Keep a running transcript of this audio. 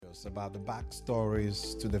curious about the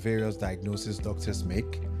backstories to the various diagnoses doctors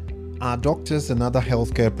make? Are doctors and other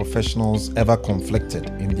healthcare professionals ever conflicted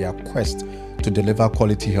in their quest to deliver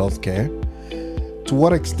quality healthcare? To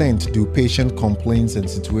what extent do patient complaints and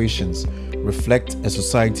situations reflect a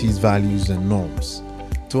society's values and norms?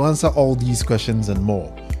 To answer all these questions and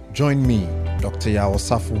more, join me, Dr. Yao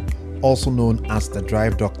Safu, also known as the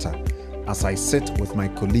Drive Doctor, as I sit with my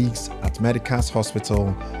colleagues at Medicas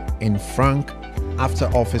Hospital in frank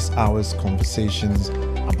after-office hours conversations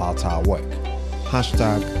about our work.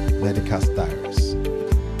 Hashtag Medicas Diaries.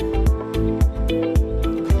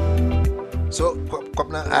 So,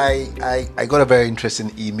 Kwapna, I got a very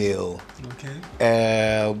interesting email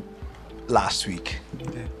last week.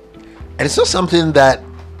 Okay. And it's not something that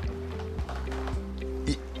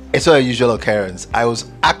it's not a usual occurrence. I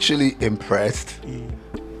was actually impressed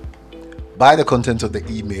by the content of the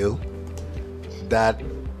email that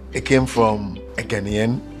it came from a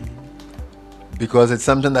Ghanaian, because it's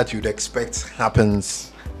something that you'd expect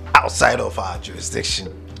happens outside of our jurisdiction,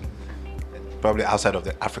 probably outside of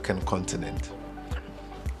the African continent.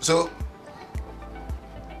 So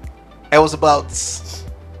it was about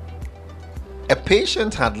a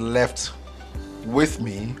patient had left with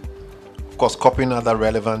me, of course, copying other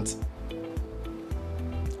relevant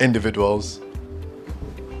individuals,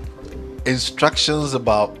 instructions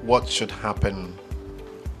about what should happen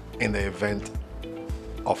in the event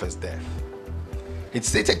of his death. It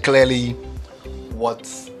stated clearly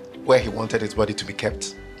where he wanted his body to be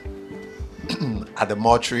kept at the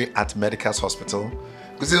mortuary at Medicas Hospital,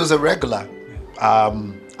 because he was a regular.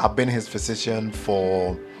 I've been his physician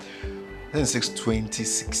for I think since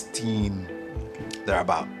 2016,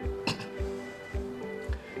 thereabout.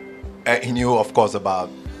 He knew, of course,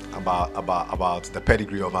 about the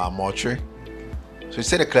pedigree of our mortuary. So he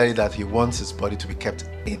said clearly that he wants his body to be kept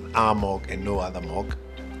in our morgue and no other morgue.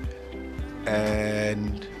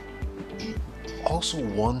 And also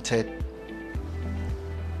wanted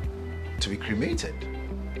to be cremated.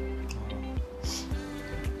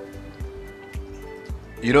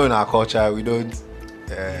 You know, in our culture, we don't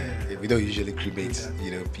usually cremate,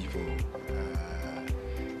 people.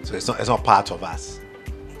 So it's not part of us.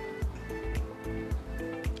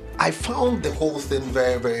 I found the whole thing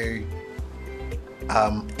very, very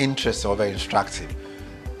interesting or very instructive,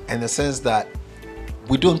 in the sense that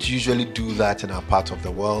we don't usually do that in our part of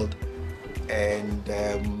the world, and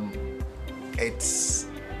it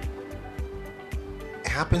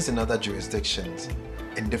happens in other jurisdictions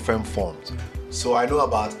in different forms. So I know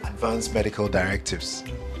about advanced medical directives,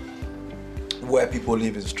 where people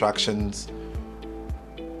leave instructions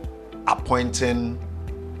appointing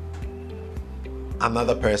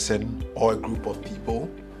another person or a group of people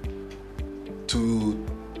to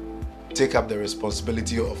take up the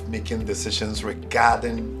responsibility of making decisions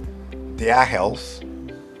regarding their health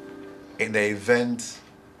in the event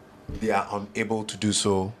they are unable to do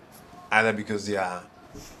so, either because they are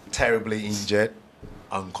terribly injured,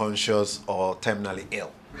 unconscious, or terminally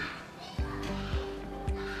ill.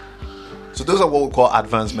 So those are what we call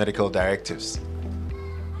advanced medical directives.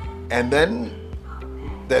 And then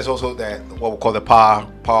there's also what we call the power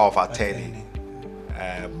of attorney.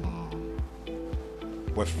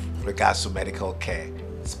 With regards to medical care,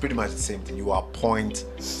 it's pretty much the same thing. You appoint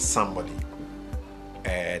somebody,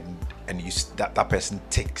 and that person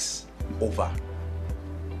takes over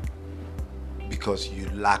because you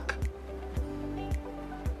lack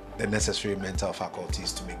the necessary mental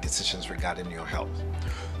faculties to make decisions regarding your health.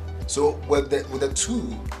 So with the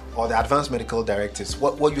two or the advanced medical directives,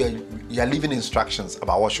 what you are leaving instructions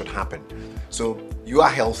about what should happen. So you are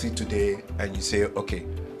healthy today, and you say, okay,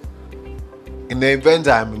 in the event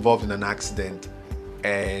I'm involved in an accident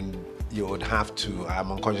and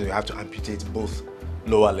I'm unconscious, you have to amputate both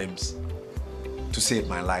lower limbs to save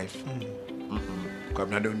my life.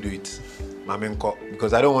 I don't do it,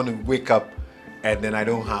 because I don't want to wake up and then I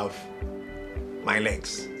don't have my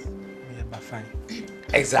legs. Yeah, but fine.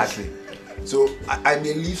 Exactly. So I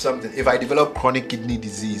may leave something. If I develop chronic kidney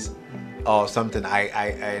disease or something,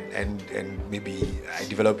 and maybe I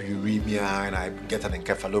develop uremia and I get an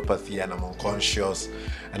encephalopathy and I'm unconscious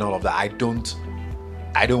and all of that, I don't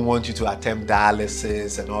want you to attempt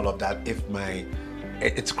dialysis and all of that if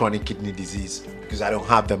it's chronic kidney disease, because I don't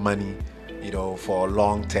have the money, for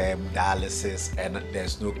long-term dialysis, and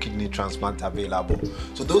there's no kidney transplant available.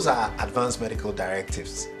 So those are advanced medical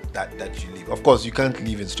directives that you leave. Of course, you can't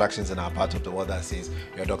leave instructions in our part of the world that says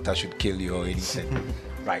your doctor should kill you or anything.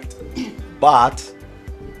 Right. But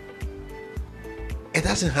it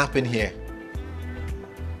doesn't happen here.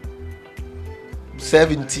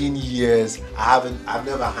 17 years, I've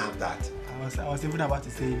never had that. I was even about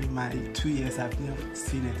to say in my 2 years I've never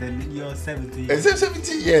seen it, and you're 70 years. It's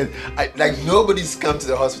 70 years. Like nobody's come to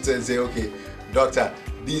the hospital and say, okay, doctor,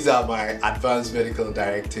 these are my advanced medical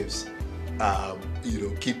directives.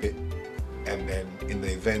 Keep it. And then in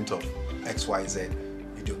the event of XYZ,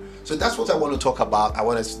 you do. So that's what I want to talk about. I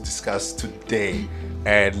want us to discuss today.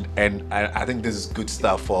 And I think this is good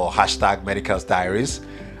stuff for #Medicals Diaries.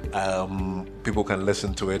 People can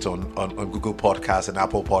listen to it on Google Podcasts and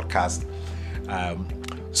Apple Podcasts.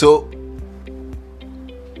 So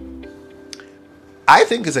I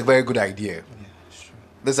think it's a very good idea. Yeah, sure.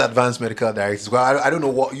 This advanced medical directives. Well, I don't know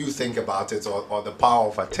what you think about it or the power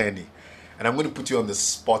of attorney. And I'm going to put you on the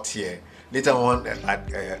spot here. Later on,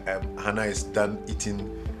 Hannah is done eating,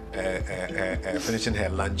 finishing her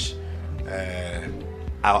lunch.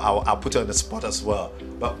 I'll put you on the spot as well.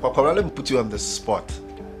 But let me put you on the spot.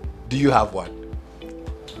 Do you have one?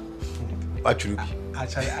 What should it be?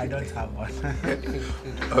 Actually, I don't have one.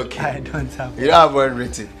 Okay. I don't have one. You don't have one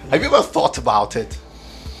written. Have you ever thought about it?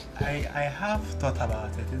 I have thought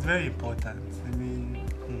about it. It's very important. I mean,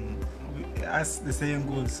 as the saying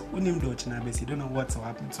goes, you don't know what will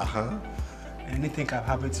happen to you. Anything can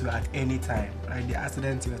happen to you at any time. Like the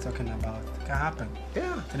accident you were talking about can happen.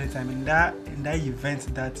 Yeah. Anytime. In that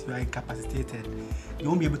event that you are incapacitated, you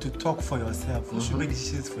won't be able to talk for yourself. Who should make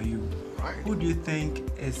decisions for you? Right. Who do you think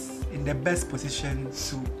is in the best position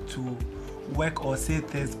to work or say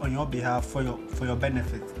things on your behalf for your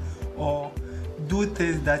benefit, or do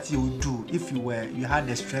things that you would do if you had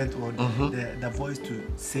the strength or the voice to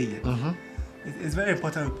say it? It's very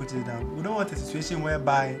important we put it down. We don't want a situation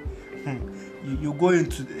whereby you go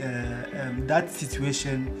into that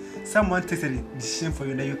situation, someone takes a decision for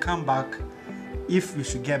you, then you come back. If you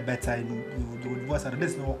should get better, and you would voice out,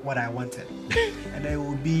 this is not what I wanted, and there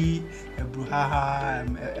will be a brouhaha,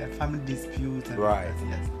 a family dispute. And right.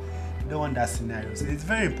 Yes. You don't want that scenario. So it's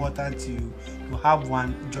very important to have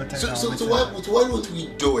one jotted down. So why don't we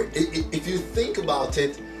do it? If you think about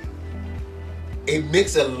it, it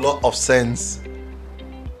makes a lot of sense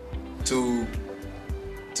to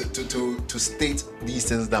state these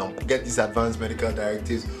things down, get these advanced medical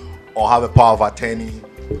directives, or have a power of attorney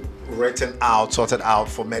written out, sorted out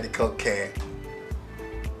for medical care.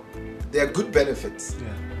 There are good benefits.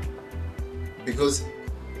 Yeah. Because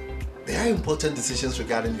there are important decisions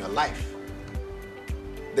regarding your life.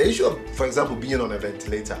 The issue of, for example, being on a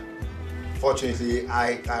ventilator. Fortunately,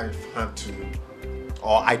 I've had to,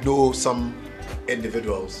 or I know some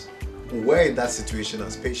individuals who were in that situation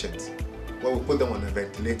as patients, where we put them on a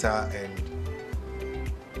ventilator and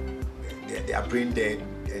they are brain dead,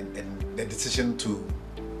 and the decision to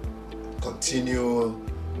continue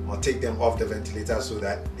or take them off the ventilator so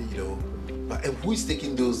that, but who is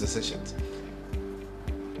taking those decisions?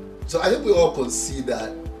 So I think we all can see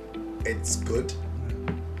that it's good.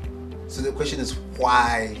 So the question is,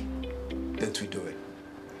 why don't we do it?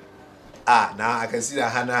 Now I can see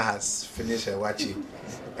that Hannah has finished her watching,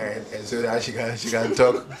 and so that she can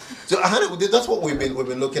talk. So Hannah, that's what we've been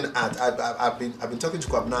looking at. I've been talking to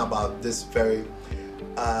Kwabna about this very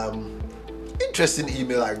interesting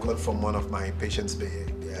email I got from one of my patients,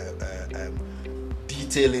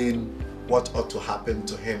 detailing what ought to happen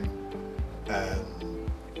to him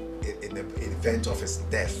in the event of his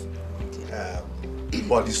death,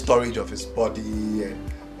 body storage of his body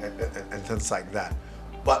and things like that.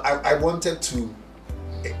 But I wanted to,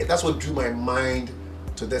 that's what drew my mind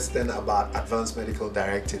to this thing about advanced medical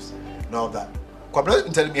directives. Now that Kwabena has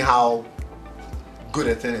been telling me how good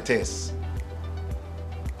a thing it is,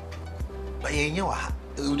 but we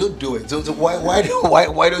don't do it. So why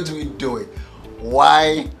don't we do it?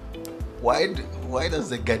 Why does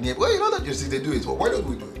the Ghanaian? Well, you know that you see they do it. So why don't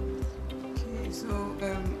we do it? Okay, so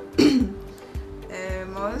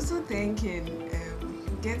I'm also thinking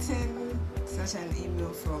getting such an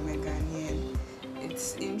email from a Ghanaian,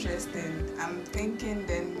 it's interesting. I'm thinking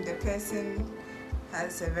then the person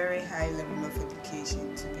has a very high level of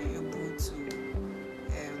education to be able to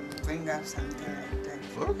bring up something like that.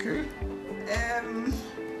 Okay.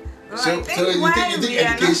 Well, so you think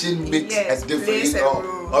education makes a difference,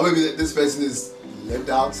 or maybe this person is lived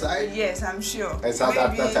outside? Yes, I'm sure. Has had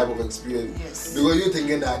that type of experience. Yes. Because you're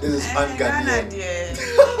thinking that this is un-Ghanaian.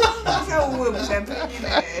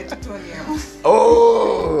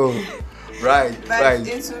 Oh, right, but right.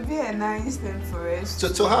 It would be a nice thing for us.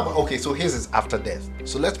 So how? Okay, so here's is after death.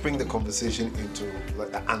 So let's bring the conversation into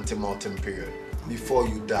like the ante-mortem period before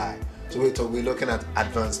you die. So we're looking at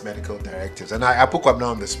advanced medical directives, and I put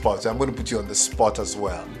Kwabena on the spot. So I'm going to put you on the spot as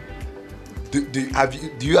well. Do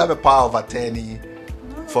you have a power of attorney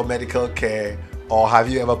for medical care, or have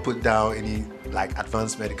you ever put down any like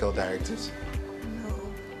advanced medical directives?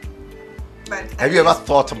 But Have you ever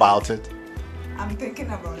thought about it? I'm thinking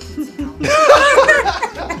about it now.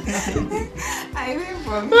 I think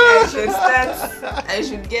for me, I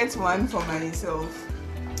should get one for myself.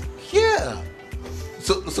 Yeah.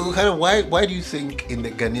 So kind of why do you think in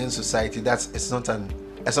the Ghanaian society it's not an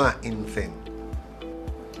in thing?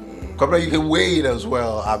 Okay. You can weigh it as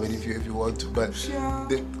well. I mean, if you want to, but sure.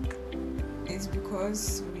 It's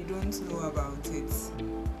because we don't know about it.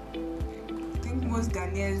 I think most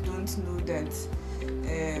Ghanaians don't know that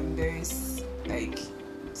there is like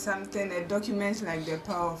something, a document like the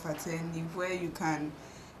power of attorney, where you can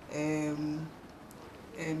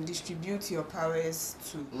distribute your powers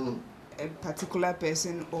to a particular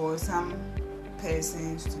person or some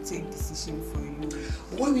persons to take decision for you.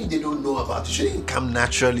 What do you mean they don't know about it? Shouldn't it come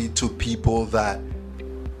naturally to people that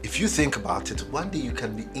if you think about it, one day you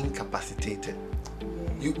can be incapacitated.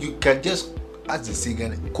 Yeah. You can just, as they say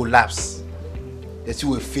again, collapse. That you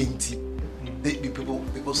were fainting.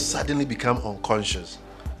 People suddenly become unconscious.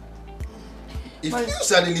 If you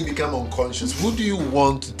suddenly become unconscious, who do you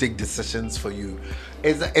want to take decisions for you?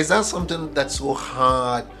 Is that something that's so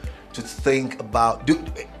hard to think about?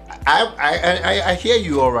 I hear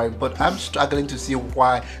you all right, but I'm struggling to see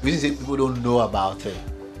why you say people don't know about it.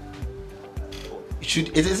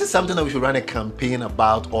 Is this something that we should run a campaign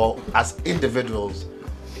about, or as individuals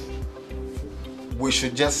we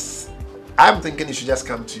should just? I'm thinking it should just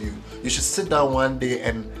come to you. You should sit down one day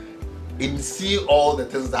and see all the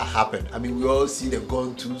things that happen. I mean, we all see the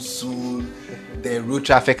gone too soon, the road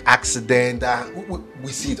traffic accident.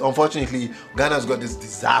 We see it. Unfortunately, Ghana's got this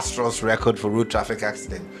disastrous record for road traffic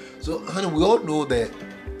accident. So, honey, we all know the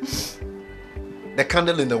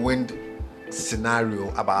candle in the wind scenario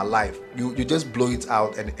about life. You just blow it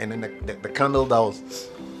out, and then the candle that was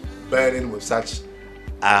burning with such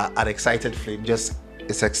an excited flame just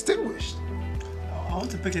is extinguished. I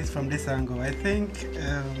want to pick it from this angle. I think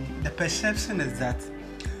the perception is that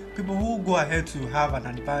people who go ahead to have an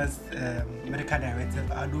advanced medical directive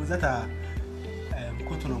are those that are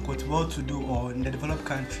quote unquote well-to-do or in the developed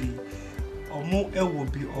country, or more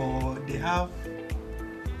LOB, or they have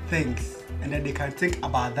things and then they can think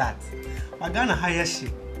about that. But Ghana higher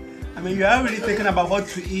shit. I mean, you are really thinking about what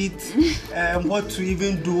to eat, what to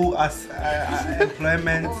even do as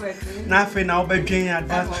employment. Nothing now, but doing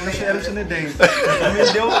advanced. I mean, they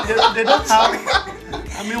don't have.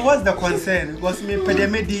 I mean, what's the concern? Because me,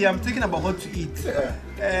 I'm thinking about what to eat,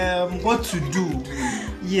 what to do.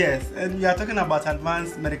 Yes, and you are talking about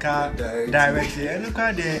advanced medical directive. And look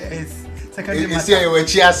at is secondary matter.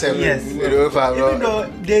 Yes, even though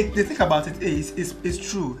they think about it, it's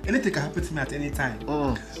true. Anything can happen to me at any time.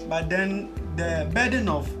 But then the burden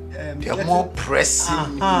of they're more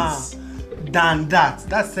pressing than that.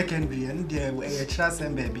 That's secondary, and they're trust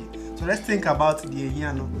and baby. So let's think about the I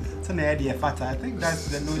think that's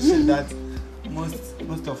the notion that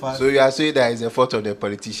most of us. So you are saying that is a fault of the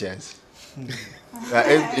politicians.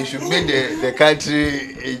 It should make the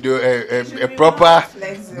country, a proper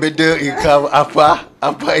middle income, upper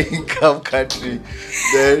income country.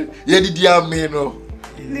 Then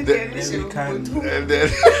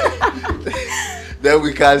then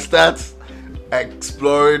we can start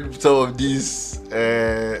exploring some of these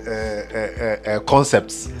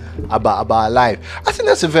concepts about life. I think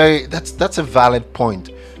that's a valid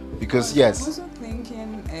point, because yes. I'm also thinking,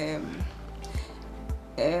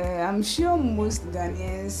 I'm sure most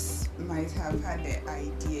Ghanaians might have had the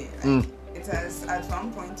idea. Like, it has at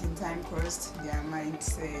one point in time crossed their mind,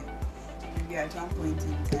 say, maybe at one point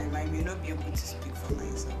in time I may not be able to speak for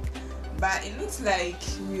myself. But it looks like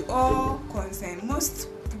we all most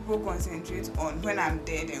people concentrate on when I'm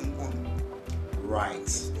dead and gone. Right.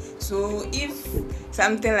 So if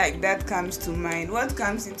something like that comes to mind, what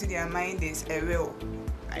comes into their mind is a will.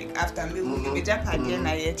 Like after me,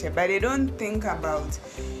 but they don't think about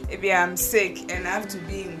if I'm sick and I have to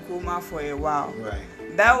be in coma for a while. Right.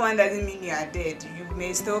 That one doesn't mean you are dead. You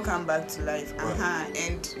may still come back to life. Right.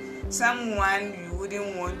 And someone you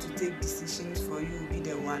wouldn't want to take decisions for you will be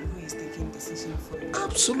the one who is taking decisions for you.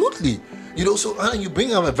 Absolutely. So Anna, you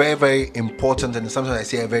bring up a very, very important and sometimes I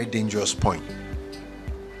say a very dangerous point.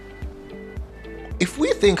 If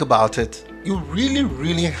we think about it, you really,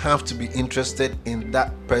 really have to be interested in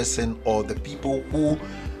that person or the people who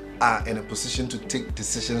are in a position to take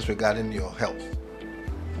decisions regarding your health.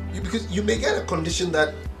 Because you may get a condition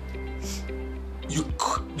that you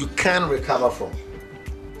can recover from.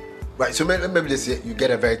 Right, so maybe let's say you get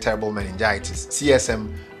a very terrible meningitis,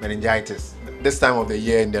 CSM meningitis, this time of the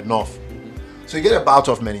year in the north. So you get a bout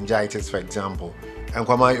of meningitis, for example, and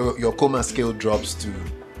your coma scale drops to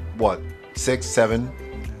what, 6, 7?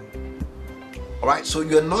 All right, so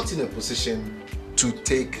you're not in a position to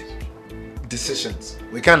take decisions.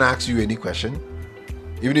 We can't ask you any question.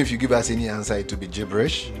 Even if you give us any answer, it will be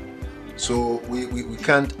gibberish. So we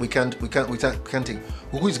can't take.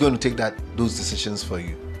 Who is going to take those decisions for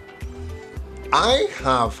you? I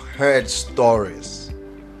have heard stories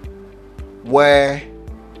where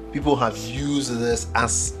people have used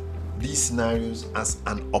these scenarios as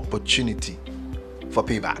an opportunity for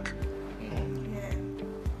payback.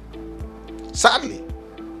 Sadly,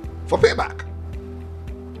 for payback.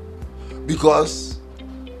 Because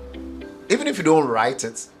even if you don't write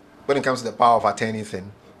it, when it comes to the power of attorney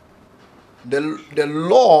thing, the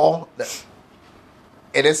law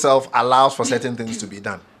in itself allows for certain things to be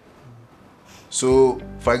done. So,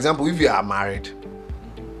 for example, if you are married,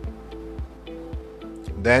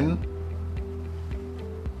 then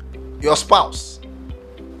your spouse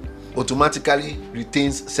automatically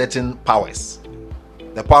retains certain powers,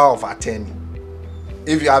 the power of attorney.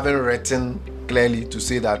 If you haven't written clearly to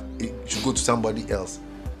say that it should go to somebody else,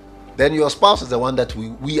 then your spouse is the one that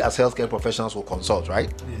we as healthcare professionals will consult,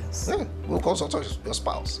 right? Yes. Yeah, we'll consult your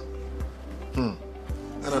spouse. And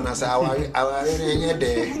then I say,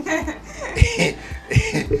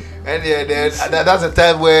 and that's the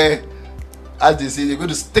time where, as they say, you're going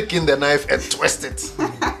to stick in the knife and twist it.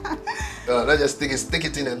 Not just stick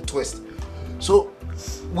it in and twist. So,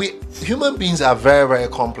 human beings are very, very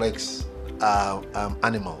complex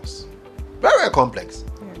animals. Very, very complex.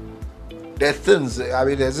 There are things. I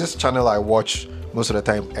mean, there's this channel I watch most of the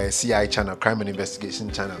time, CI channel, Crime and Investigation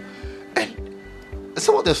channel, and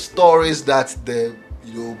some of the stories that the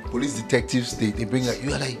police detectives they bring out,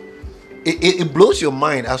 you are like, it blows your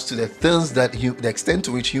mind as to the things that the extent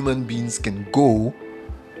to which human beings can go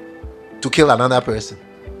to kill another person.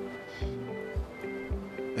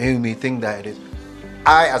 And you may think that it is.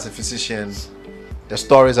 I, as a physician, the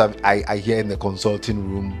stories I hear in the consulting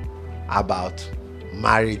room about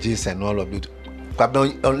marriages and all of it,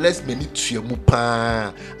 unless I'm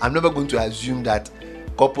never going to assume that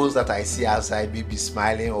couples that I see outside may be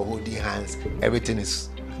smiling or holding hands, everything is.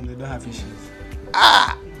 They don't have issues.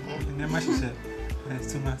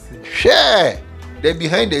 Sure. Then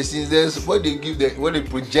behind the scenes, there's what they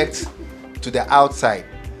project to the outside.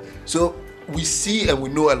 So we see and we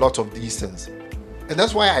know a lot of these things, and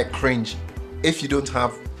that's why I cringe if you don't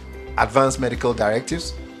have advanced medical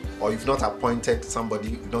directives, or you've not appointed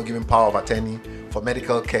somebody, you've not given power of attorney for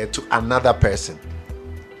medical care to another person.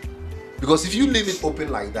 Because if you leave it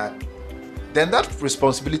open like that, then that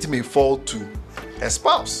responsibility may fall to a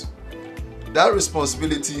spouse. That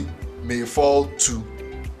responsibility may fall to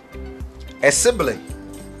a sibling.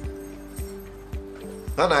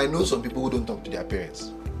 And I know some people who don't talk to their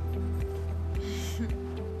parents.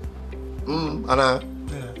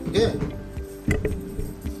 Yeah.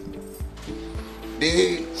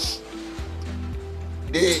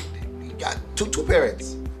 They got two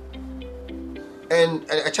parents and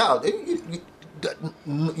a child.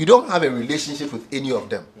 You don't have a relationship with any of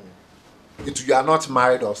them. You are not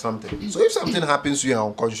married or something. So if something happens to you and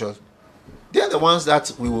unconscious, they are the ones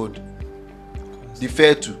that we would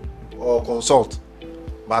defer to or consult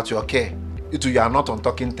about your care. You are not on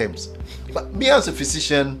talking terms. But me as a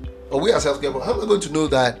physician, or we as healthcare, how am I going to know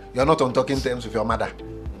that you are not on talking terms with your mother?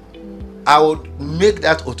 I would make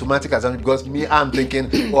that automatic assumption because I'm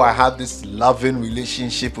thinking, I have this loving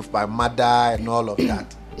relationship with my mother and all of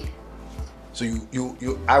that. So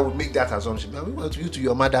I would make that assumption. We want you to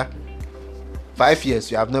your mother. 5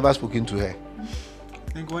 years, you have never spoken to her.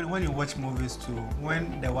 I think when you watch movies too,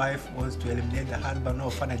 when the wife wants to eliminate the husband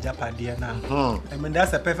or find a Japanese now, I mean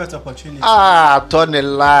that's a perfect opportunity. I told a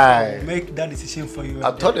lie. Make that decision for you.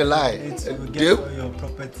 I told a lie. To get all your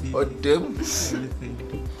property, everything.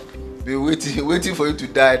 Be waiting for you to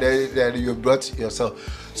die. Then you brought yourself.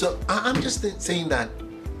 So I'm just saying that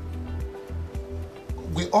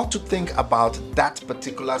we ought to think about that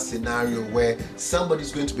particular scenario where somebody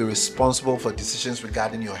is going to be responsible for decisions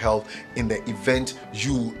regarding your health in the event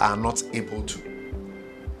you are not able to.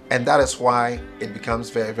 And that is why it becomes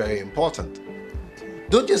very, very important.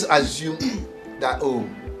 Don't just assume that,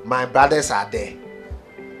 my brothers are there,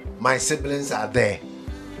 my siblings are there.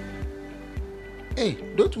 Hey,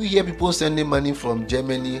 don't we hear people sending money from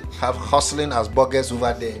Germany, have hustling as burgers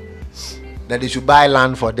over there? That they should buy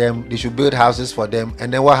land for them, they should build houses for them,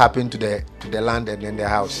 and then what happened to the land and then the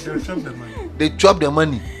house? They chop the money. They chop the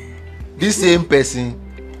money. This same person,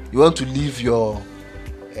 you want to leave your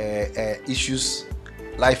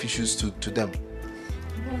life issues to them.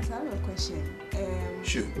 Yes, I have a question.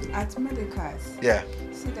 Sure. At Medicars, Yeah.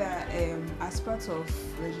 see that as part of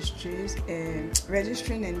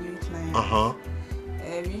registering a new client,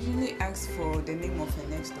 we usually ask for the name of a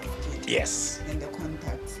next of kin. Yes. And the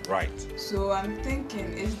contact. Right. So I'm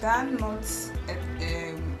thinking, is that not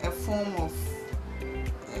a form of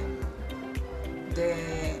the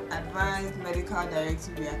advanced medical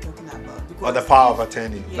directive we are talking about? Because Or the power of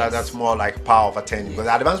attorney. Yes. That's more like power of attorney. Because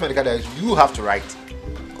the advanced medical directive, you have to write.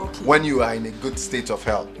 Okay. When you are in a good state of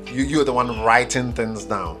health, you're the one writing things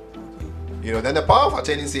down. Okay. Then the power of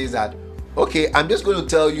attorney says that, okay, I'm just going to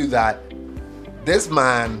tell you that this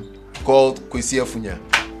man called Kwesi Afunya,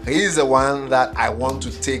 he is the one that I want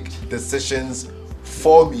to take decisions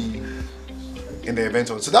for me in the event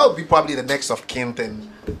of. So that would be probably the next of kin thing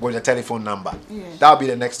with the telephone number. Yeah. That would be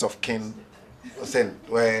the next of kin thing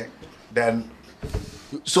where then.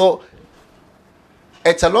 So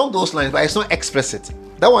it's along those lines, but it's not explicit.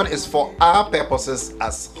 That one is for our purposes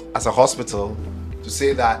as a hospital to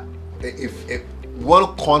say that if we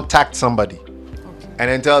want to contact somebody and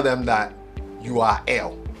then tell them that you are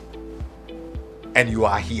ill and you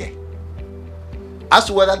are here, as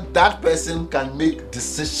to whether that person can make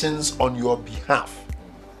decisions on your behalf.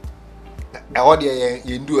 We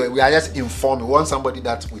are just informing. We want somebody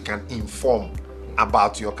that we can inform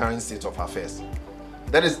about your current state of affairs.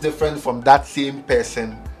 That is different from that same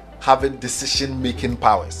person having decision-making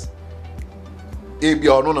powers. Then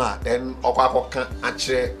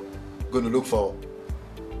actually going to look for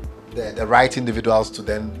the right individuals to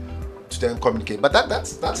then communicate. But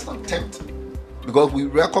that's not tempt, because we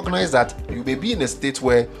recognize that you may be in a state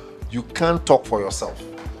where you can't talk for yourself.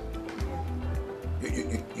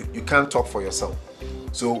 You can't talk for yourself.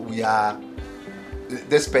 So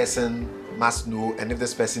this person must know, and if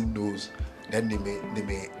this person knows, then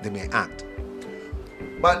they may act.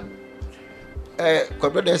 But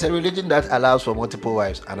there's a religion that allows for multiple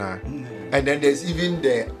wives, and then there's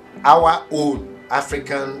even our own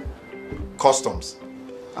African customs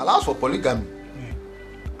allows for polygamy.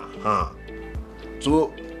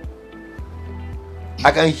 So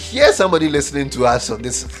I can hear somebody listening to us on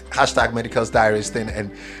this hashtag Medical Diaries thing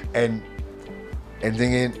and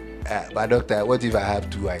thinking, but doctor, what if I have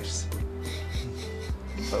 2 wives?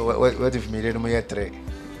 What if me don't have 3?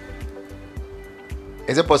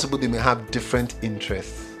 Is it possible they may have different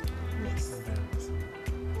interests? Yes.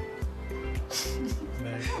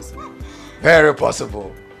 Very possible. Very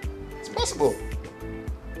possible. It's possible.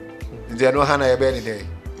 There are no Hannah any day.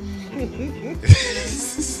 I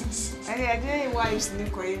didn't wives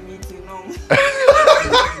meeting no.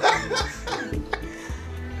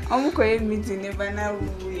 I'm going meeting never now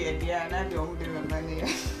we are there and I don't remember.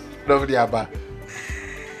 Nobody about.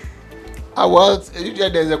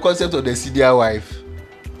 There's a concept of the senior wife,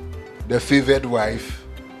 the favored wife,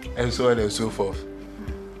 and so on and so forth.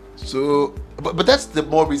 So, but that's the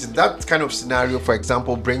more reason. That kind of scenario, for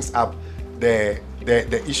example, brings up the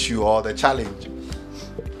issue or the challenge,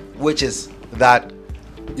 which is that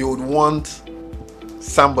you would want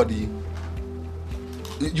somebody.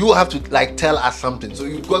 You have to tell us something. So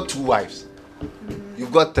you've got 2 wives,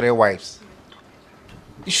 you've got 3 wives.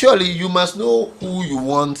 Surely you must know who you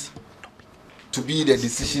want to be the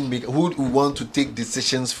decision maker, who want to take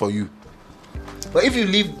decisions for you. But if you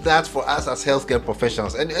leave that for us as healthcare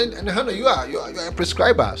professionals, and Hannah, you are a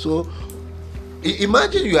prescriber, so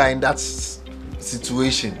imagine you are in that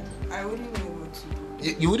situation. I wouldn't know what to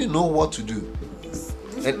do. You wouldn't know what to do. Yes.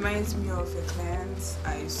 This reminds me of a client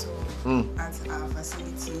I saw at our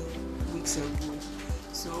facility weeks ago.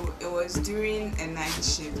 So it was during a night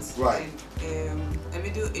shift. Right. And a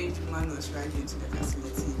middle-aged woman was arriving to the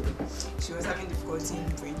facility. She was having difficulty in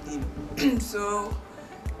breathing. So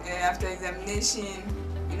after examination,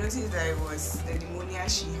 we noticed that it was the pneumonia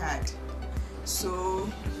she had. So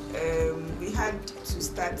we had to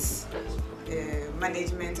start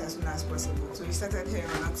management as soon as possible. So we started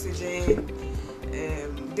her on oxygen,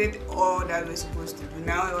 did all that we were supposed to do.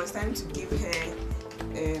 Now it was time to give her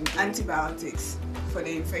antibiotics for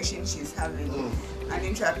the infection she's having, and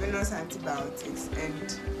intravenous antibiotics,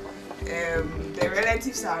 and the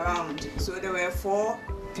relatives around. So there were 4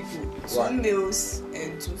 people, 2 males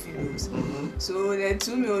and 2 females. So the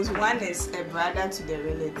 2 males, one is a brother to the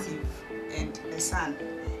relative and a son,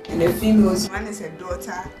 and the females, one is a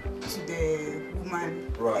daughter to the woman,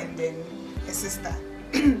 and then a sister.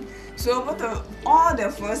 So all the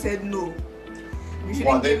 4 said no. We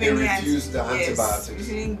shouldn't give any antibiotics. We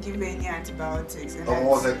shouldn't give any antibiotics. And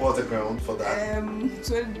what was the ground for that?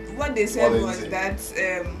 So what they said was that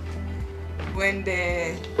when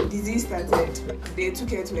the disease started, they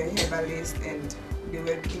took her to a herbalist and they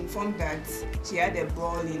were informed that she had a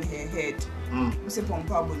ball in her head. So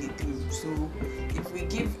if we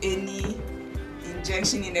give any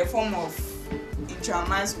injection in the form of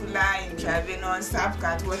intramuscular, intravenous,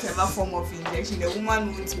 subcut, whatever form of injection, the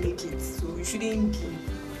woman won't make it. So we shouldn't give.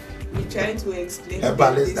 We tried to explain.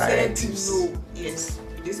 They said no. Yes,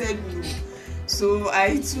 they said no. So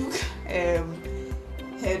I took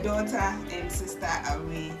her daughter and sister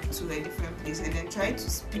away to a different place and then tried to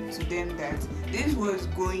speak to them that this was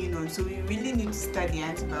going on, so we really need to study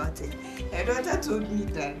antibiotic. Her daughter told me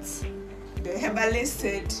that the herbalist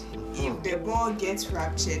said if the ball gets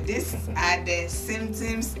ruptured, these are the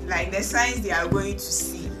symptoms, like the signs they are going to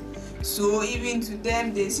see. So even to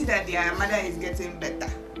them, they see that their mother is getting better.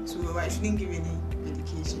 So I shouldn't give any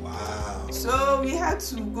medication. Wow. So we had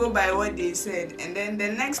to go by what they said. And then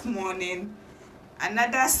the next morning,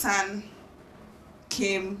 another son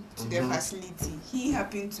came to the facility. He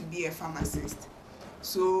happened to be a pharmacist.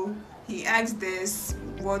 So he asked us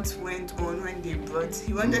what went on when they brought.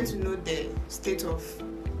 He wanted to know the state of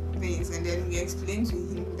things, and then we explained to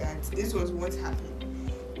him that this was what happened.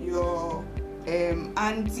 Your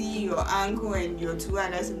auntie, your uncle, and your two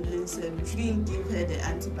other siblings said we shouldn't give her the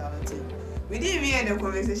antibiotic. We didn't even end the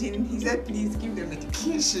conversation. He said, please give the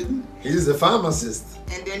medication. He's a pharmacist.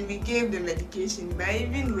 And then we gave the medication. But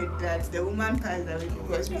even with that, the woman passed away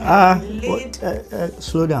because we had laid...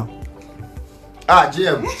 Slow down.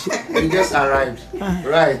 GM, you just arrived.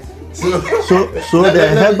 Right. So the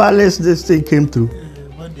herbalist, this thing came through.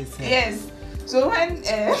 What they said. Yes. So when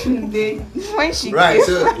she right, came,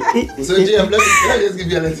 so GM, let me just give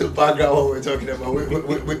you a little background what we're talking about.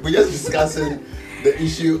 We're just discussing the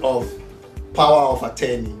issue of power of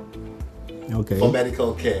attorney for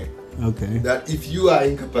medical care. Okay. That if you are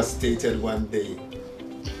incapacitated one day,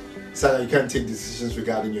 so that you can't take decisions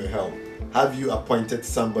regarding your health, have you appointed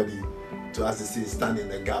somebody to, as they say, stand in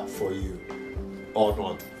the gap for you or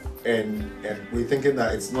not? And we're thinking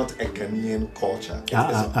that it's not a Ghanaian culture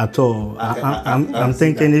at all. I'm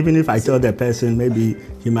thinking even if I tell the person, maybe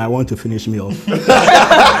he might want to finish me off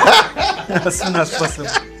as soon as possible.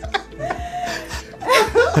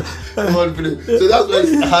 So that's why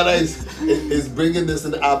Hannah is bringing this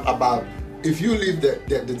up about if you leave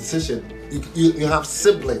the decision, you have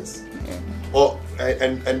siblings or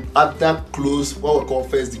and other close, what we call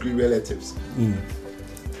first degree relatives,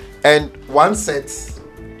 and one set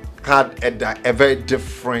had a very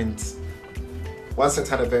different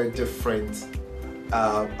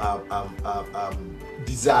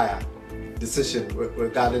decision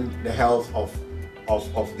regarding the health of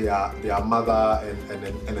their mother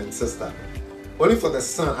and then sister. Only for the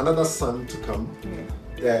son, another son to come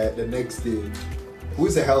the next day, who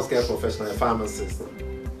is a healthcare professional, a pharmacist,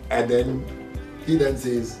 and then he then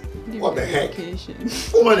says, "What the heck?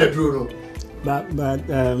 Woman, Bruno." But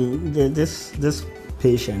this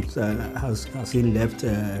patient has he left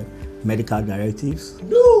medical directives?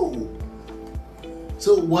 No.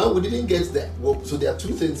 So one, we didn't get that. Well, so there are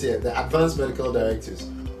two things here: the advanced medical directives,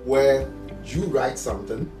 where you write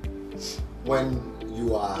something when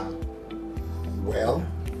you are well,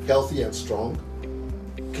 healthy and strong,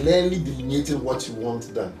 clearly delineating what you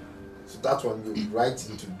want done. So that's when you write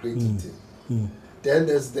into great detail. Then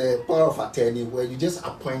there's the power of attorney, where you just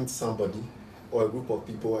appoint somebody or a group of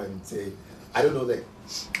people and say, I don't know the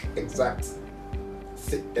exact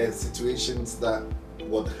situations that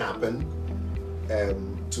would happen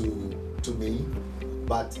to me,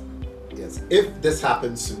 but yes, if this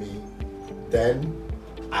happens to me, then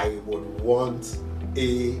I would want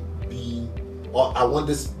A, B, or I want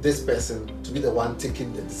this person to be the one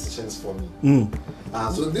taking the decisions for me.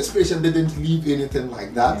 So this patient didn't leave anything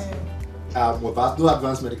like that. Without no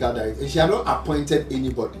advanced medical directive, and she had not appointed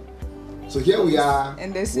anybody. So here we are.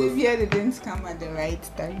 And the savior didn't come at the right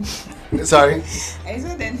time. Sorry? I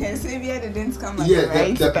said that her savior didn't come at the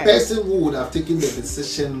right time. The person who would have taken the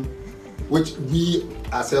decision, which we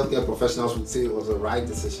as healthcare professionals would say was the right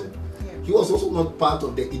decision, he was also not part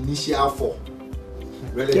of the initial four.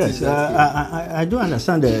 Yes, I do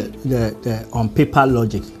understand the on paper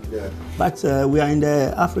logic. Yeah. But we are in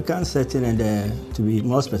the African setting and to be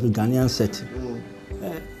more specific, Ghanaian setting.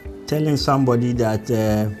 Telling somebody that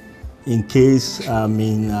in case I'm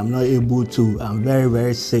not able to, I'm very,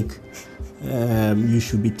 very sick, you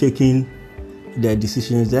should be taking the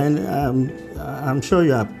decisions, then I'm sure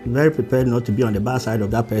you are very prepared not to be on the bad side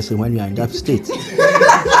of that person when you are in that state.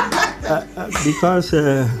 Because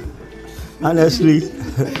honestly,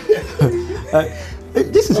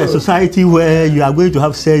 this is a society where you are going to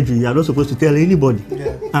have surgery. You are not supposed to tell anybody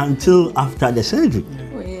until after the surgery.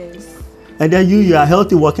 Oh, yes. And then you are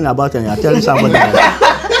healthy walking about and you are telling somebody that.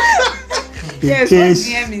 Yes, what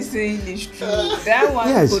DM is saying is true. That one.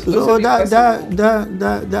 Yes, so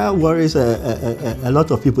that worries a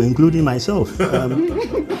lot of people, including myself.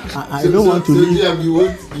 I don't want to leave. GM, you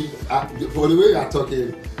won't be, for the way you are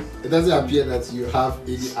talking, it doesn't appear that you have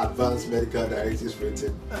any advanced medical directives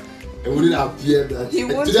written. It wouldn't appear that.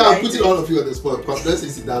 Today I'm putting all of you on the spot. Because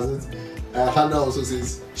says he doesn't. Hannah also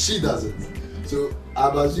says she doesn't. So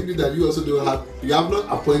I'm assuming that you also don't have. You have not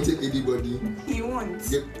appointed anybody. He won't.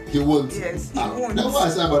 He won't. Yes, he won't. That's what I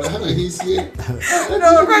said about Hannah. He's here.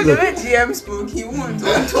 No, because the way GM spoke, he won't.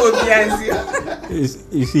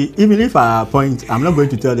 You see, even if I appoint, I'm not going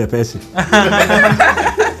to tell the person.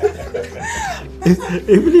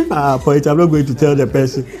 Even if I appoint, I'm not going to tell the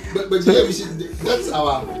person. But GM, you see, that's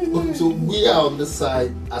our. So we are on this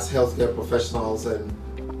side as healthcare professionals, and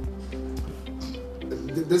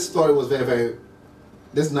this story was very, very.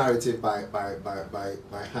 This narrative by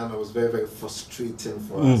Hannah was very, very frustrating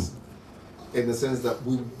for us, in the sense that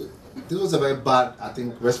this was a very bad, I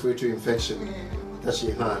think, respiratory infection that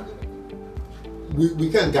she had. We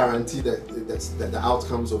can't guarantee that the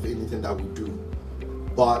outcomes of anything that we do,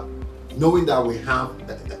 but knowing that we have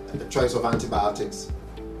the choice of antibiotics,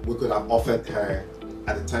 we could have offered her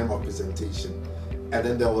at the time of presentation, and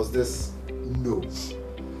then there was this no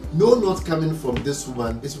not coming from this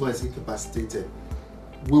woman. This woman is incapacitated.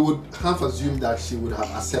 We would have assumed that she would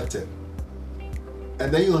have accepted.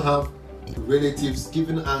 And then you have relatives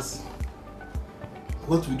giving us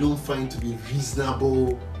what we don't find to be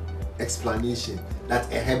reasonable explanation that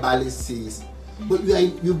a herbalist says. But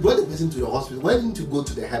you brought the person to the hospital. Why didn't you go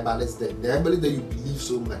to the herbalist then? The herbalist that you believe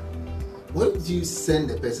so much. Why did you send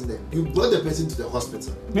the person there? You brought the person to the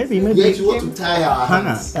hospital. Maybe. Yet you want to tie our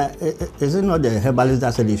hands. Is it not the herbalist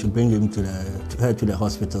that said they should bring him to her to the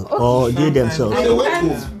hospital, or they themselves? I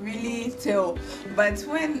can't really tell. But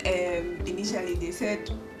when initially they said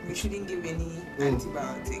we shouldn't give any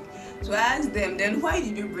antibiotic, so I asked them, then why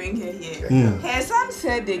did you bring her here? Her son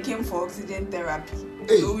said they came for oxygen therapy,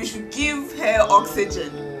 so we should give her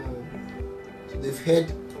oxygen. So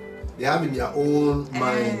they have in their own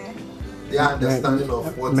mind. Their understanding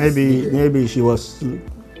of what maybe she was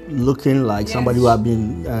looking like somebody who had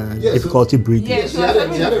been difficulty breathing. Yes, she had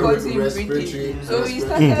difficulty breathing. So we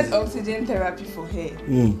started oxygen therapy for her.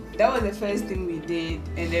 That was the first thing we did,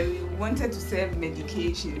 and then we wanted to serve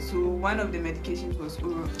medication. So one of the medications was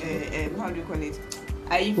how do you call it?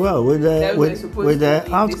 Well, with the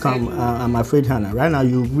outcome, I'm afraid, Hannah, right now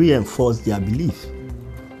you reinforce their belief.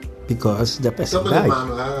 Because the person died.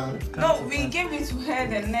 No, we gave it to her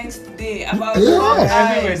the next day. About the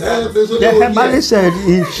herbalist said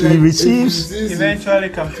if she receives, eventually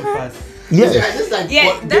come to pass. Yes. It's like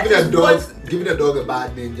giving a dog a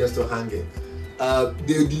bad name just to hang it.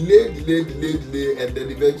 They delay, and then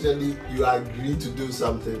eventually you agree to do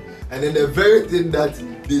something, and then the very thing that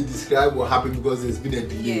they describe will happen because there's been a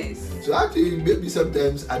delay. Yes. So actually, maybe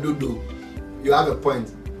sometimes I don't know. You have a point.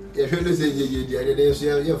 If you don't say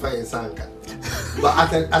you're fine, Sanka.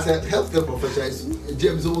 But as a healthcare professional,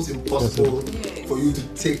 it's almost impossible for you to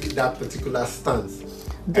take that particular stance.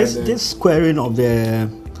 This squaring of the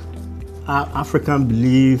African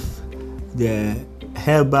belief, the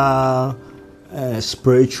herbal,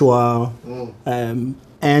 spiritual, and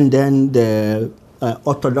then the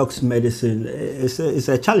orthodox medicine is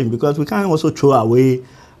a challenge, because we can't also throw away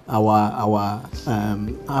our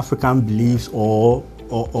African beliefs or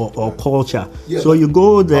culture. So you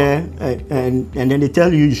go there and then they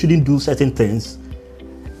tell you shouldn't do certain things.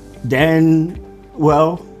 Then,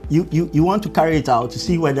 well, you want to carry it out to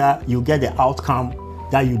see whether you get the outcome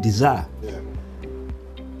that you desire.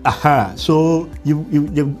 So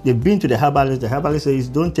they've been to the herbalist. The herbalist says,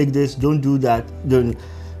 don't take this, don't do that.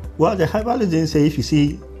 Well, the herbalist didn't say if you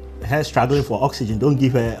see her struggling for oxygen, don't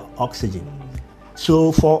give her oxygen.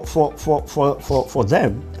 So for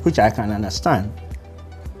them, which I can understand,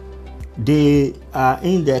 they are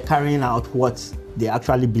in there carrying out what they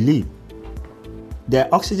actually believe.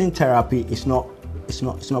 The oxygen therapy is not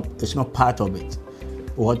part of it.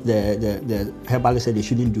 What the herbalist said they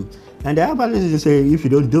shouldn't do, and the herbalist say if you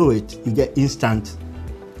don't do it, you get instant.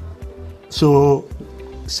 So,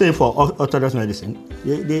 say for orthodox medicine,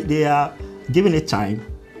 they are giving it time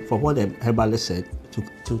for what the herbalist said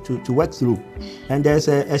to work through, and there's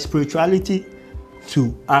a spirituality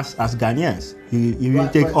to us as Ghanaians. You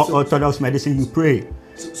take orthodox medicine, you pray.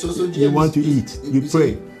 So James, you want to eat, you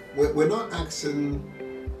pray. We're not asking.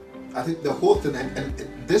 I think the whole thing, and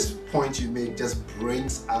this point you make just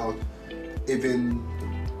brings out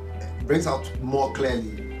more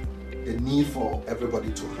clearly the need for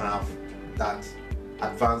everybody to have that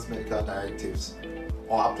advanced medical directives,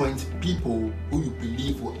 or appoint people who you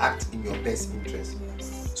believe will act in your best interest.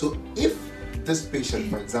 So if this patient,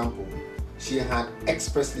 for example, she had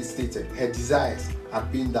expressly stated her desires had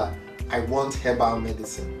been that I want herbal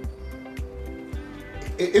medicine.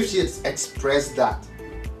 If she has expressed that,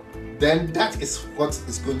 then that is what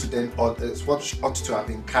is going to then, or is what ought to have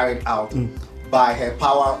been carried out by her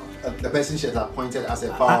power, the person she has appointed as a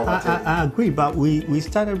power of attorney. I agree, but we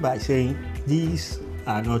started by saying these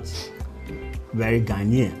are not very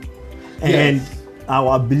Ghanaian, and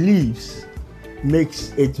our beliefs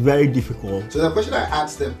makes it very difficult. So the question I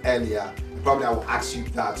asked them earlier, probably I will ask you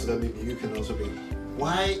that, so that maybe you can also be,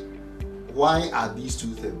 why are these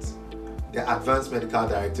two things, the advanced medical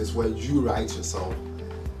directives where you write yourself,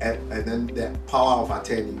 and then the power of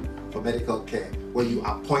attorney for medical care where you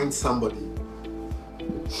appoint somebody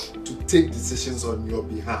to take decisions on your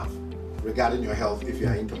behalf regarding your health if you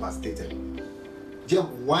are incapacitated?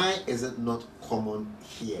 Jim, why is it not common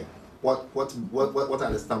here? What are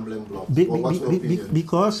the stumbling blocks? What's your opinion?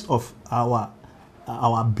 Because of our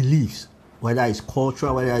beliefs, whether it's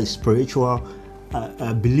cultural, whether it's spiritual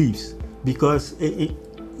beliefs. Because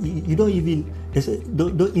you don't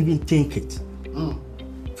even think it.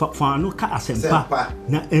 For no ka asempa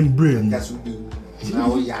na embrace.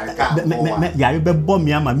 Ya be bom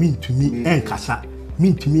me ama mean to me enkasa.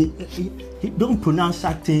 Mean to me. Don't pronounce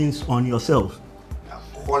such things on yourself.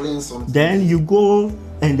 Then you go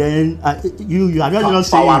and then you are not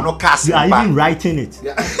saying, you are even writing it.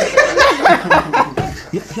 Yeah.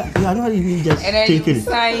 you are not even just taking it.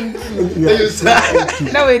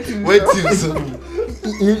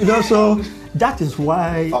 So that is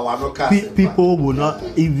why people will not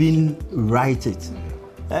even write it.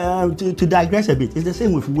 To digress a bit, it's the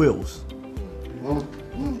same with wills.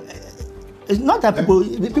 It's not that people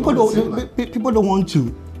don't want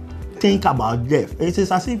to think about death. It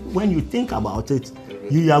is as if when you think about it,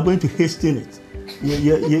 you are going to hasten it.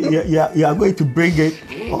 You are going to bring it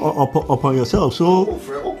upon yourself. So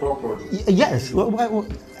yes,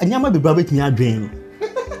 and you might be brave to your dream.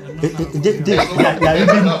 They are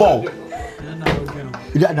even bold.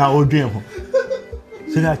 Now dream.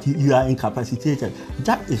 So that you are incapacitated.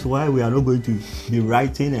 That is why we are not going to be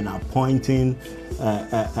writing and appointing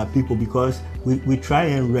people, because we try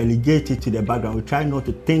and relegate it to the background. We try not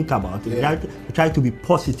to think about it. We try to be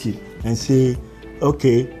positive and say,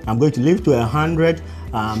 okay, I'm going to live to 100.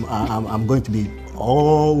 I'm going to be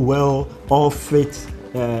all well, all fit,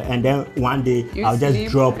 and then one day I'll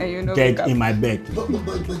just drop dead in my bed. But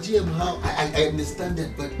GM, how I understand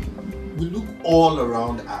that, but we look all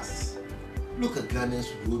around us. Look at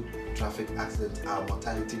Ghana's road traffic accidents, our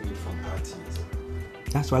mortality rate from RTs.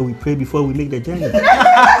 That's why we pray before we make the journey.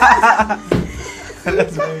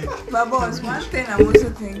 But boss, one thing I'm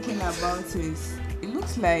also thinking about is, it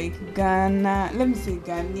looks like Ghana, let me say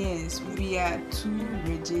Ghanaians, we are too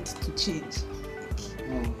rigid to change.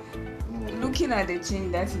 Looking at the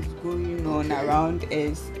change that is going on around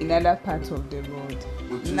us in other parts of the world,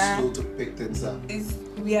 we're too slow to pick things up.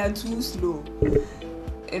 We are too slow.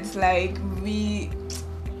 It's like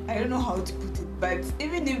I don't know how to put it, but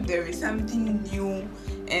even if there is something new,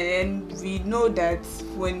 and we know that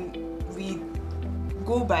when we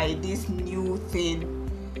go by this new thing,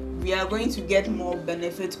 we are going to get more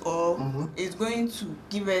benefit, or it's going to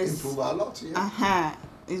give us improve a lot. Yeah.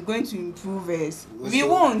 It's going to improve us. We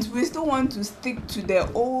still want to stick to the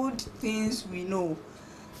old things we know.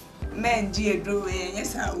 Men,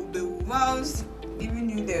 yes, whilst giving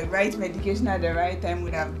you the right medication at the right time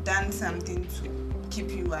would have done something to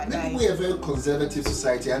keep you alive. Maybe we're a very conservative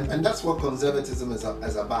society, and that's what conservatism is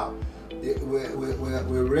about.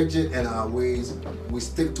 We're rigid in our ways. We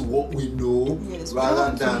stick to what we know,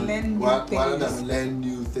 rather than learn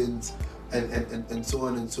new things, and so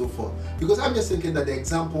on and so forth. Because I'm just thinking that the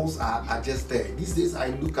examples are just there. These days I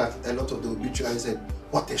look at a lot of the obituaries and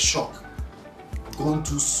what a shock. Gone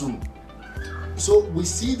too soon. So we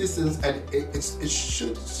see these things, and it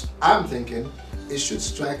should, I'm thinking, it should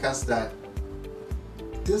strike us that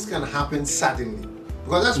things can happen suddenly.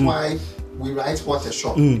 Because that's why we write what a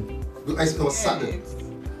shock. Because it was sudden.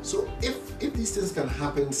 So if these things can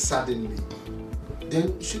happen suddenly,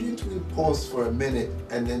 then shouldn't we pause for a minute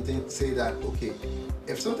and then say that, okay,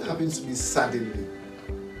 if something happens to me suddenly,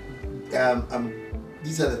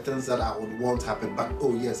 these are the things that I would want to happen, but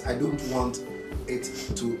oh yes, I don't want it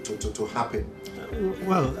to happen.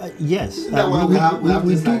 Well, yes. We do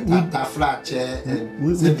the flat chair, and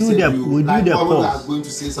we do the pause. Are going to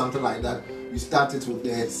say something like that. You start it with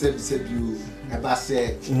the said you ever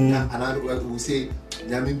say, and I will say,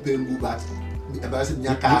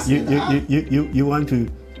 you want to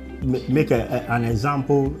make an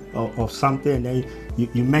example of something, and then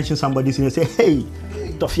you mention somebody's name and say, hey,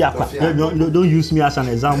 Tofiakwa. No, don't use me as an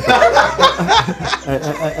example.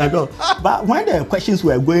 But when the questions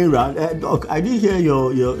were going around, Doc, I didn't hear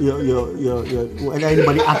your whether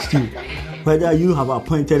anybody asked you whether you have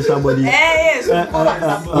appointed somebody Yes,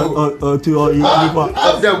 or to your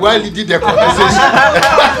Then why did the conversation?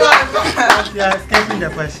 Yeah, escaping the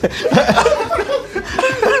question.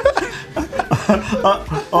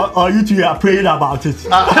 or you two are praying about it.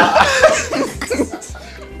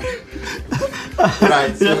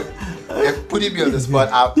 Right. So, putting me on the spot,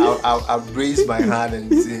 I'll raise my hand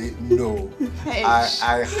and say no.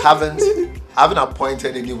 I haven't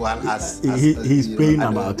appointed anyone as he's praying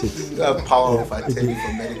about it. Power of attorney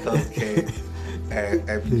for medical care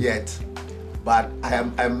yet. But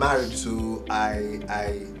I'm married, so I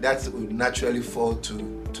that would naturally fall to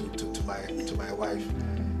my wife,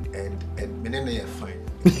 and Menene are fine.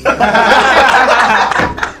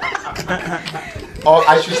 Or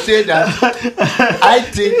I should say that I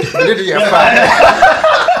think Menene are fine.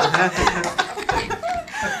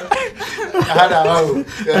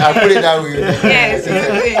 I put it that way. Yes,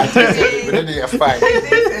 Menene are fine.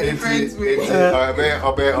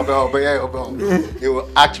 They will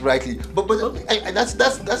act rightly, but that's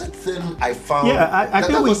a thing I found. Yeah, I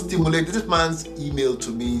think was stimulated. This man's email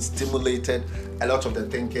to me stimulated a lot of the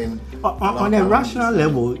thinking. On a rational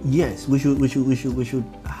level, yes, we should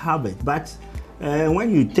have it. But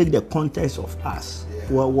when you take the context of us,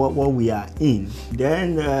 what we are in,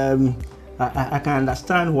 then I can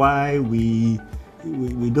understand why we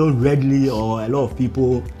don't readily, or a lot of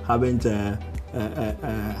people haven't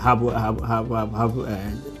have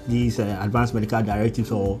these advanced medical directives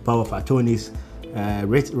or power of attorneys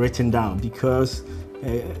written down, because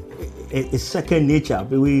it's second nature.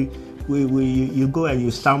 You go and you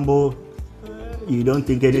stumble, you don't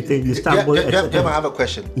think anything, you stumble. I have a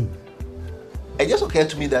question. It just occurred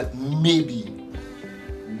to me that maybe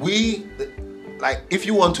if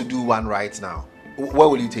you want to do one right now, where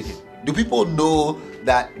will you take it? Do people know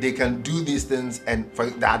that they can do these things? And for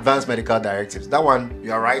the advanced medical directives, that one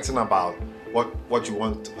you are writing about what you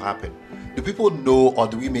want to happen. Do people know, or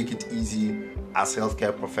do we make it easy as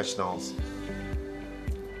healthcare professionals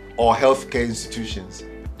or healthcare institutions?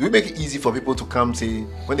 Do we make it easy for people to come, say,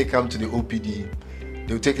 when they come to the OPD,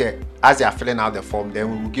 they'll take as they are filling out the form, then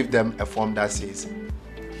we will give them a form that says,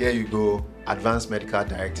 here you go, advanced medical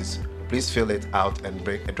directives. Please fill it out and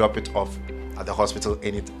drop it off at the hospital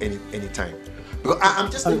any time. Because I'm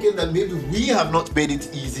just thinking that maybe we have not made it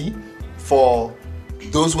easy for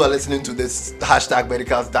those who are listening to this hashtag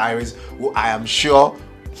Medical Diaries, who I am sure,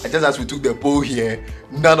 just as we took the poll here,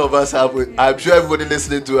 none of us have. I'm sure everybody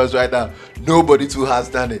listening to us right now, nobody too has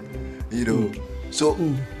done it. So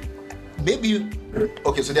maybe,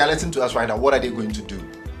 okay, so they are listening to us right now. What are they going to do?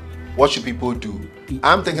 What should people do?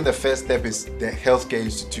 I'm thinking the first step is the healthcare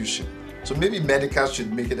institution. So maybe medicals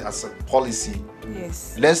should make it as a policy.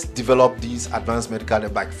 Yes. Let's develop these advanced medical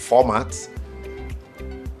formats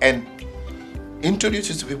and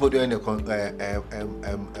introduce it to people during the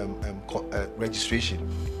registration.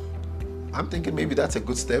 I'm thinking maybe that's a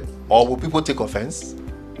good step. Or will people take offense?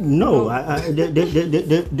 No,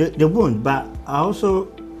 they won't. But I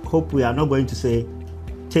also hope we are not going to say,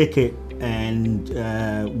 take it and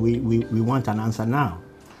we want an answer now.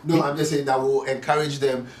 No, I'm just saying that we'll encourage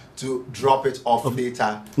them to drop it off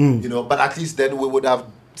later, but at least then we would have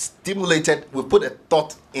stimulated, we put a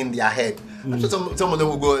thought in their head. I'm sure some of them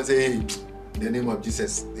will go and say, hey, in the name of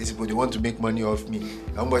Jesus, these people, they want to make money off me.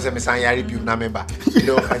 I'm going to say, and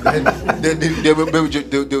then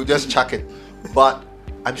they'll just chuck it. But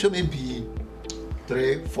I'm sure maybe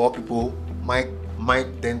 3-4 people might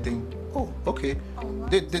then think, oh, okay,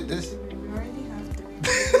 this.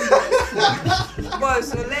 Well,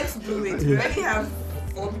 so let's do it. We already have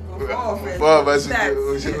 4 people, 4 of us.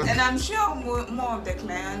 And I'm sure more of the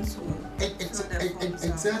clients will.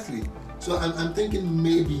 Exactly. So I'm thinking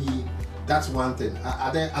maybe that's one thing.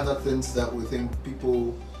 Are there other things that we think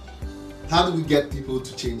people? How do we get people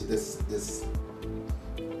to change this?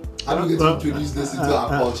 How do we get to introduce this into our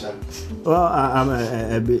culture? Well, I'm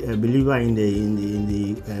a believer in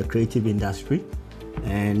the creative industry.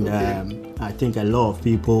 And I think a lot of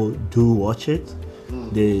people do watch it.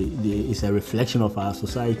 It's a reflection of our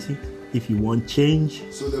society. If you want change,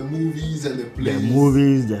 so the movies and the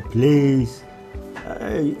plays. The plays.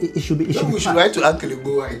 It should be. We should write to Uncle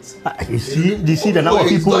Igbo, right? You see the number of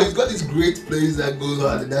people. He's got these great plays that goes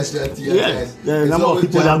on at the National Theatre. Yes, the number of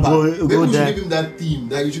people that go there. We should give him that theme.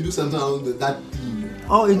 That you should do something around that theme.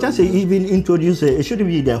 or it's just even introduce it. It shouldn't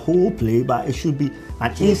be the whole play, but it should be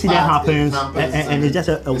an incident happens, and it's just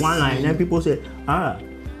a one line, and then people say,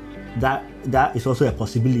 that is also a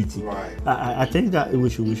possibility. Right. I think that we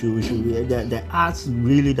should the arts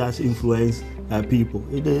really does influence people.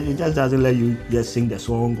 It just doesn't let you just sing the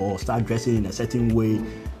song or start dressing in a certain way.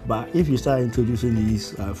 But if you start introducing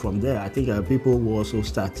these from there, I think people will also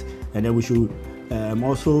start. And then we should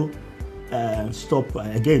also stop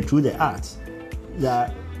again through the arts.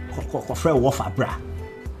 That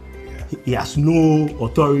he has no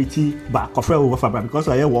authority, but because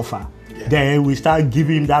I am Wafa. Then we start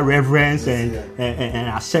giving that reverence and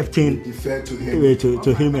accepting defer to him,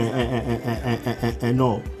 to him and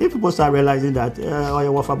no. If people start realizing that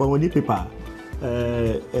we need people,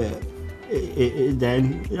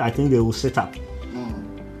 then I think they will set up.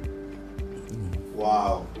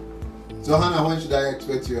 Wow. So Hannah, when should I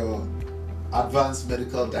expect your advanced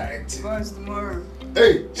medical directive? Was tomorrow.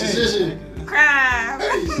 Hey, Crap.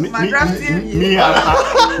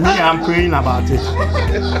 I'm praying about it.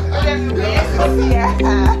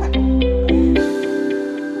 Yeah.